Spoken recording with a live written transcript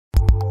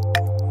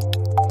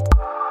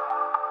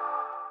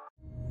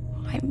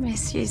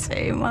miss you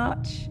so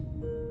much.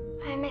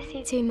 I miss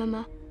you too,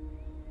 Mama.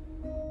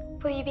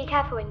 Will you be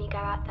careful when you go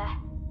out there?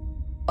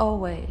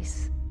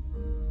 Always.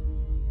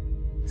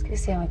 Ska vi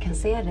se om jag kan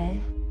se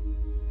dig.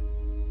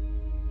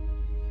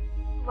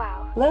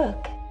 Wow.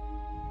 Look.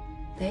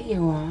 There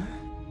you are.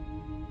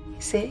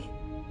 You see?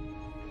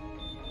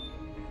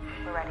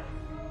 We're ready.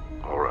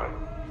 All right.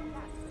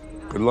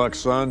 Good luck,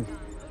 son.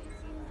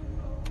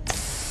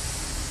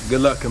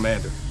 Good luck,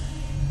 Commander.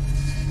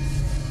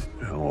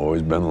 I've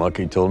always been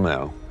lucky till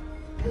now.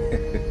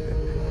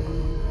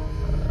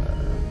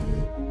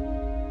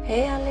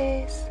 Hey,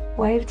 Alice.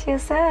 Wave to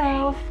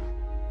yourself.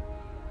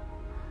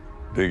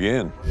 Dig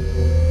in.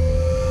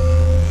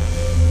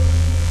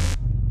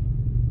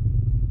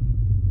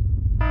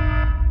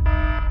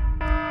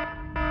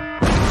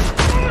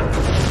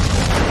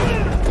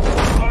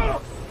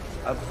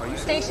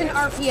 Station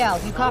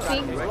RPL, you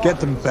copy? Get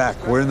them back.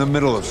 We're in the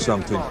middle of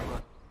something.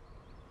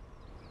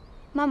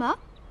 Mama,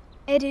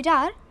 är du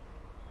där?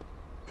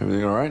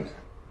 Everything all right?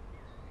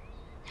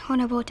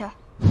 Hon är borta.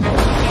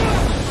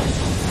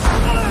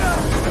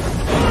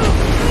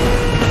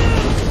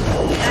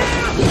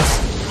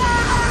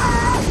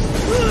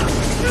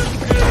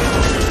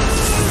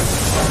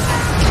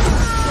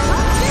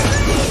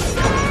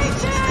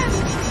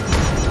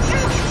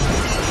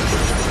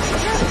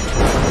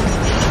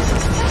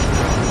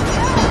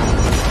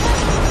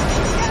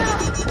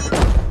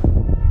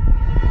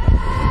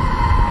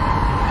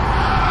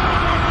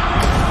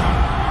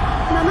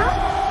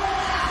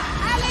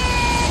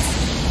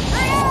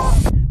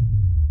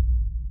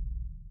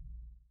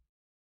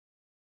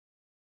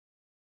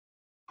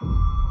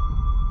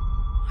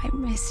 I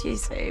miss you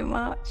so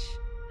much.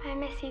 I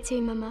miss you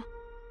too, Mama.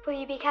 Will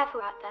you be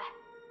careful out there?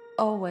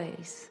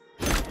 Always.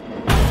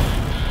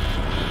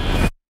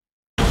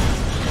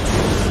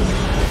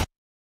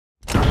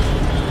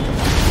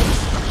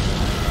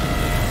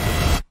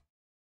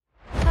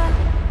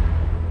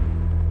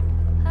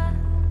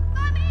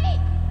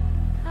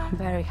 I'm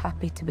very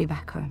happy to be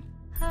back home.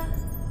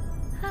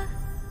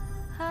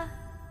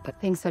 But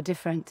things are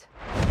different.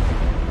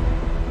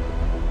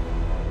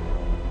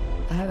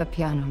 I have a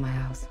piano in my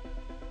house,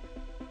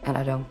 and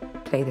I don't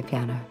play the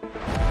piano.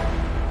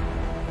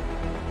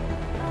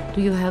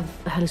 Do you have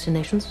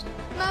hallucinations?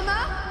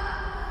 Mama?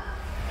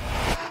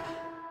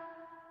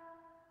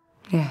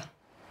 Yeah.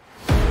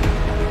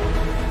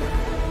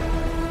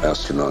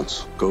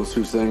 Astronauts go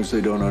through things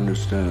they don't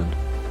understand.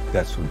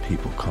 That's when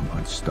people come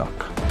unstuck.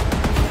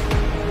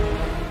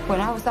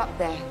 When I was up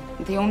there,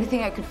 the only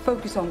thing I could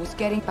focus on was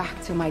getting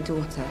back to my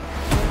daughter.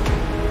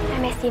 I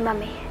miss you,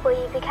 Mummy. Will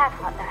you be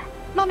careful out there?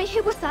 Mummy,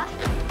 who was that?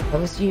 That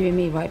was you and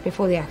me right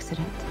before the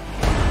accident.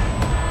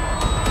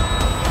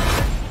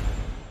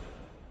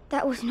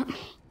 That was not me.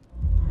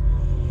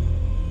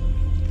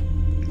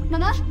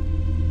 Mama?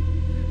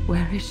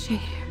 Where is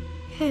she?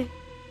 Who?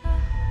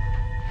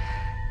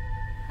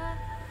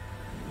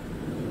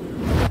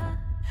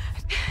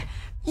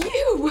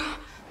 You!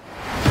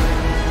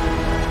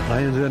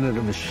 I invented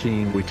a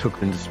machine we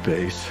took into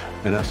space,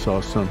 and I saw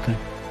something.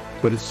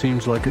 But it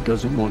seems like it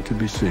doesn't want to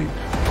be seen.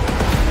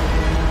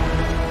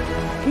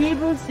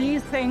 People see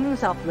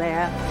things up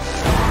there,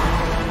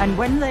 and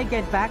when they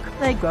get back,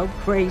 they go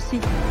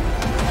crazy.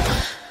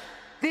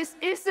 This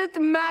isn't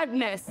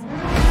madness!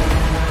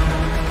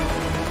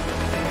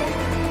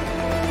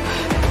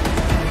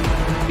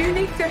 You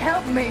need to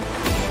help me.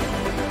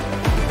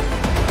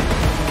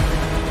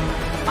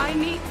 I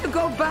need to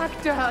go back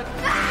to her.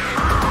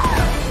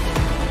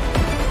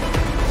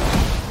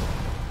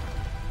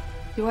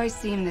 Do I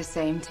seem the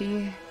same to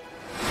you?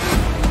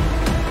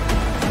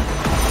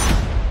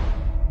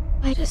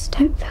 I just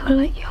don't feel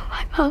like you're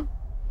my mum.